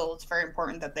some people, it's very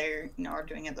important that they, are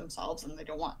doing it themselves and they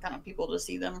don't want kind of people to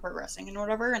see them progressing and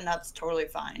whatever, and that's totally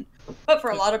fine. But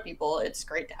for a lot of people, it's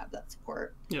great to have that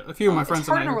support. Yeah, a few of my friends. It's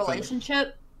hard in a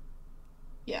relationship.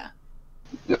 Yeah.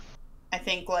 I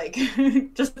think, like,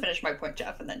 just finish my point,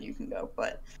 Jeff, and then you can go.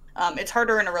 But it's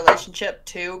harder in a relationship,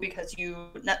 too, because you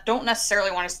don't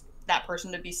necessarily want that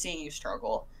person to be seeing you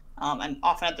struggle. And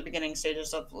often at the beginning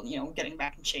stages of, getting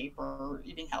back in shape or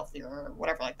eating healthier or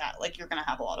whatever like that, like, you're going to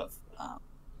have a lot of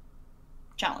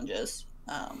challenges.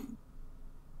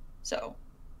 So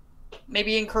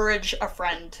maybe encourage a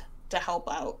friend to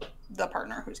help out the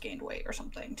partner who's gained weight or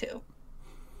something, too.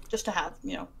 Just to have,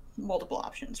 multiple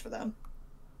options for them.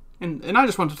 And I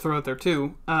just wanted to throw out there,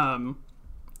 too,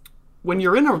 when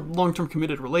you're in a long-term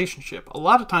committed relationship, a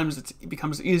lot of times it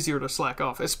becomes easier to slack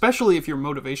off, especially if your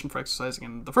motivation for exercising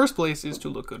in the first place is to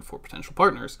look good for potential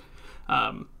partners.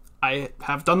 I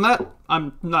have done that.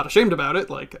 I'm not ashamed about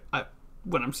it. Like,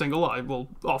 when I'm single, I will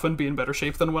often be in better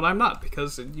shape than when I'm not,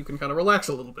 because you can kind of relax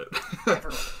a little bit.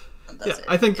 Yeah,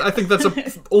 I think that's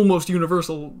a almost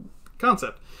universal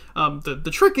concept. The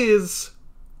trick is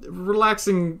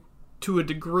relaxing to a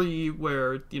degree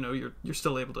where you're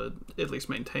still able to at least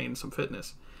maintain some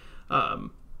fitness.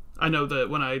 I know that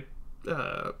when I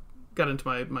got into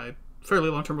my fairly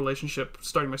long-term relationship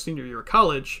starting my senior year of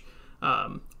college,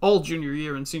 all junior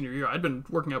year and senior year I'd been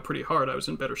working out pretty hard. I was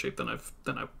in better shape than I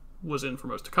was in for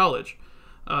most of college.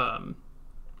 I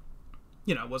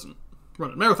wasn't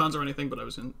running marathons or anything, but it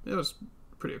was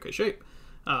pretty okay shape.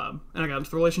 And I got into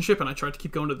the relationship, and I tried to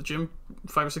keep going to the gym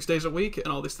 5 or 6 days a week and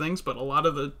all these things, but a lot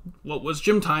of what was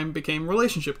gym time became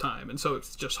relationship time, and so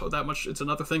it's just that much. It's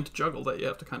another thing to juggle that you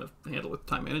have to kind of handle with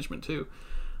time management too.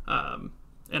 And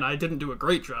I didn't do a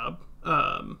great job.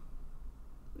 I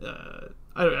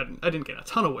didn't gain a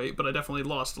ton of weight, but I definitely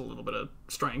lost a little bit of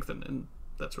strength and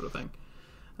that sort of thing.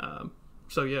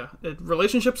 So yeah,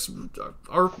 relationships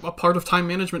are a part of time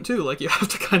management too. Like, you have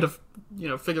to kind of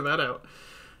figure that out.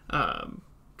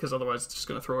 Because otherwise it's just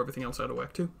going to throw everything else out of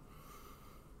whack too.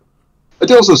 I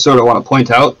do also sort of want to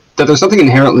point out that there's something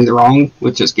inherently wrong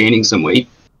with just gaining some weight.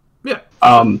 Yeah.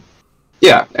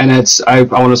 Yeah, and I just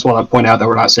want to point out that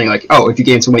we're not saying like, oh, if you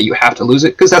gain some weight you have to lose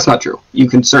it, because that's not true. You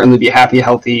can certainly be happy,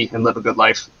 healthy, and live a good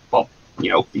life while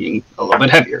being a little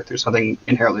bit heavier. There's nothing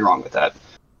inherently wrong with that.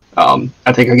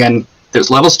 I think again,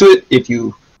 there's levels to it.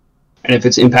 If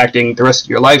it's impacting the rest of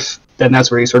your life, then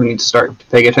that's where you sort of need to start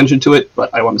paying attention to it.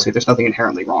 But I want to say there's nothing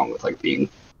inherently wrong with like being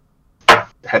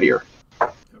heavier.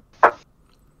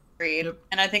 Agreed. Yep.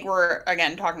 And I think we're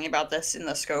again talking about this in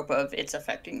the scope of it's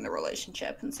affecting the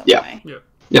relationship in some way.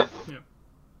 Yeah.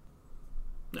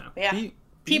 Yeah.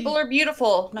 People are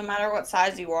beautiful no matter what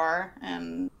size you are,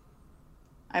 and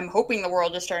I'm hoping the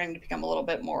world is starting to become a little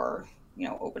bit more,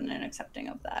 open and accepting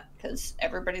of that, because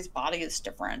everybody's body is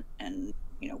different, and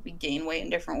we gain weight in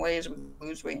different ways, we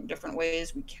lose weight in different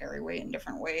ways, we carry weight in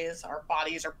different ways, our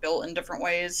bodies are built in different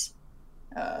ways.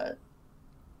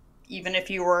 Even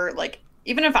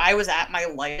if I was at my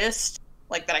lightest,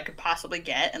 like, that I could possibly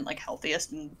get, and like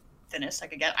healthiest and thinnest I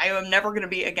could get, I am never going to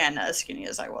be again as skinny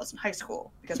as I was in high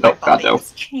school, because my body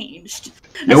has changed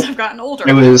as I've gotten older.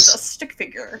 I was a stick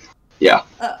figure. Yeah.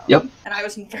 Yep. And I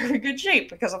was in very good shape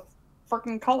because of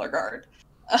freaking color guard.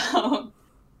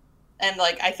 And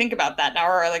like, I think about that now,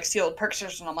 or I like see old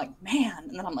pictures and I'm like, man,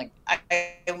 and then I'm like,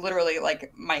 I literally,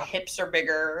 like, my hips are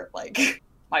bigger, like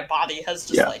my body has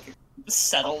just like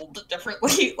settled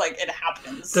differently. Like, it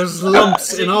happens. There's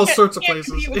lumps in all sorts of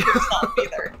places.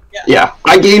 Yeah,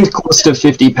 I gained close to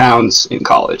 50 pounds in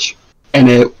college,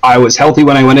 and I was healthy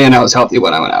when I went in, I was healthy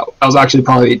when I went out. I was actually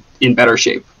probably in better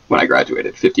shape when I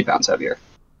graduated, 50 pounds heavier.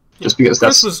 Just because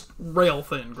Chris was rail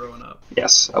thin growing up.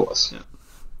 Yes, I was.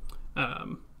 Yeah.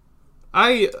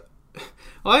 I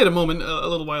had a moment a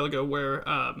little while ago where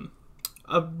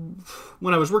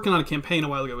when I was working on a campaign a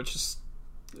while ago, which is,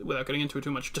 without getting into it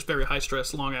too much, just very high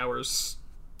stress, long hours,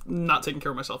 not taking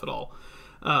care of myself at all.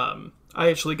 I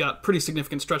actually got pretty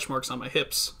significant stretch marks on my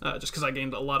hips, just because I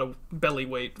gained a lot of belly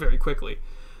weight very quickly.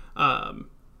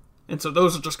 And so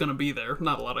those are just going to be there.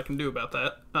 Not a lot I can do about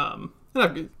that.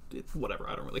 Whatever,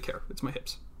 I don't really care. It's my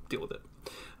hips. Deal with it.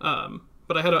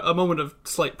 But I had a moment of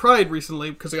slight pride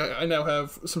recently because I now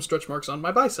have some stretch marks on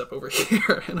my bicep over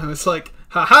here. And I was like,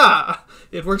 haha,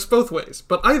 it works both ways.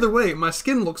 But either way, my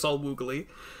skin looks all woogly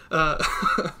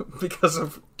because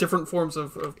of different forms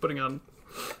of putting on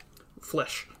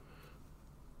flesh.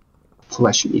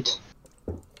 Flesh meat.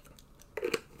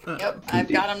 Yep,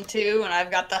 I've got them too, and I've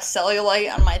got the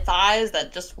cellulite on my thighs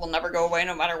that just will never go away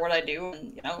no matter what I do,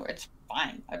 and, you know, it's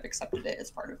fine. I've accepted it as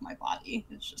part of my body.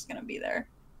 It's just gonna be there.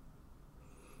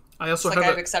 I also it's like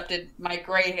I've accepted my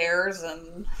gray hairs,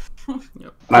 and...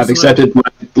 Yep. I've accepted my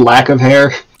lack of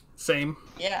hair. Same.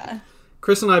 Yeah.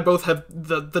 Chris and I both have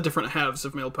the different halves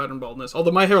of male pattern baldness,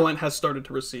 although my hairline has started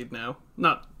to recede now.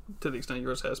 Not to the extent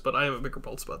yours has, but I have a bigger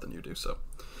bald spot than you do, so...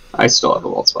 I still have a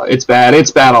bald spot. It's bad.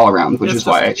 It's bad all around, which is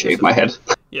why I shaved my head.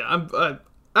 Yeah,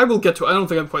 I will get to... I don't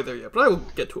think I'm quite there yet, but I will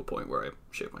get to a point where I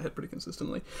shave my head pretty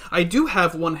consistently. I do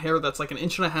have one hair that's like 1.5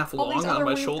 inches long on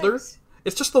my shoulder. Things.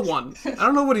 It's just the one. I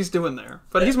don't know what he's doing there,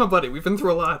 but he's my buddy. We've been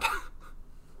through a lot.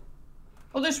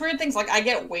 Well, there's weird things. Like, I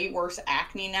get way worse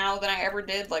acne now than I ever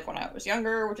did, like, when I was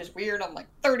younger, which is weird. I'm, like,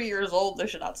 30 years old. This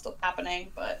should not still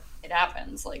happening, but it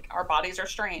happens. Like, our bodies are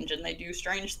strange, and they do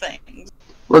strange things.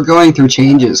 We're going through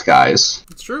changes, guys.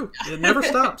 It's true. It never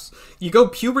stops. You go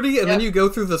puberty, and then you go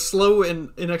through the slow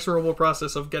and inexorable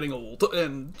process of getting old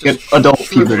and just adult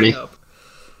puberty. Up.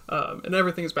 And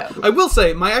everything is bad. I will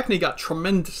say, my acne got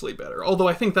tremendously better, although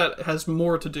I think that has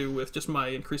more to do with just my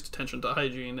increased attention to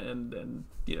hygiene and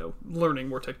you know, learning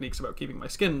more techniques about keeping my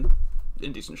skin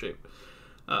in decent shape.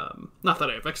 Not that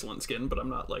I have excellent skin, but I'm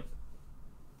not like,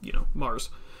 you know, Mars.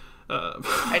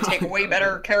 I take way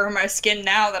better care of my skin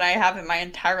now than I have in my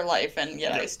entire life, and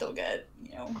yet I still get,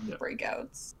 you know,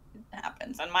 breakouts. It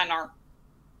happens, and mine aren't,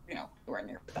 you know, anywhere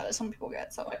near as bad as some people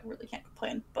get, so I really can't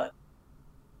complain, but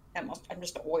I'm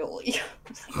just oily.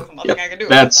 There's nothing I can do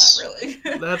about that, really.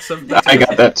 I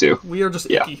got that too. We are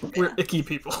just icky. We're icky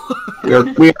people.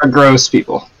 we are gross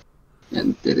people,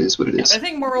 and it is what it is. I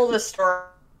think moral of the story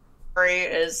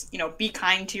is, you know, be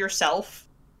kind to yourself.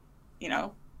 You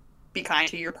know, be kind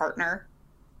to your partner.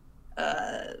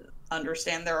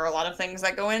 Understand there are a lot of things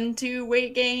that go into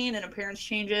weight gain and appearance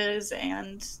changes,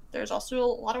 and there's also a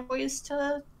lot of ways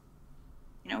to,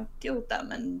 you know, deal with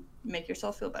them and make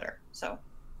yourself feel better. So.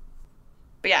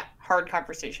 But yeah, hard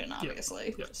conversation,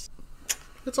 obviously. Yeah.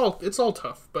 It's all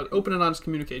tough, but open and honest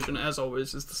communication, as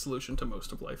always, is the solution to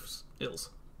most of life's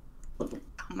ills.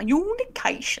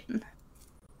 Communication.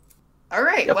 All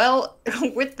right, well,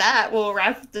 with that, we'll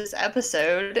wrap up this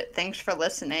episode. Thanks for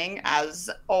listening. As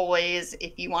always,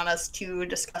 if you want us to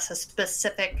discuss a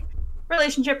specific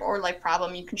relationship or life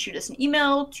problem, you can shoot us an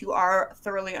email to our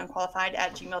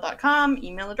thoroughlyunqualified@gmail.com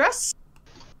email address.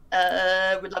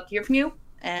 We'd love to hear from you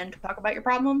and talk about your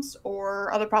problems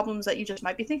or other problems that you just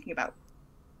might be thinking about.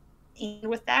 And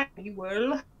with that, we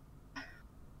will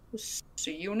see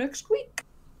you next week.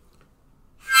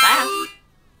 Bye.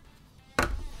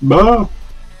 Bye.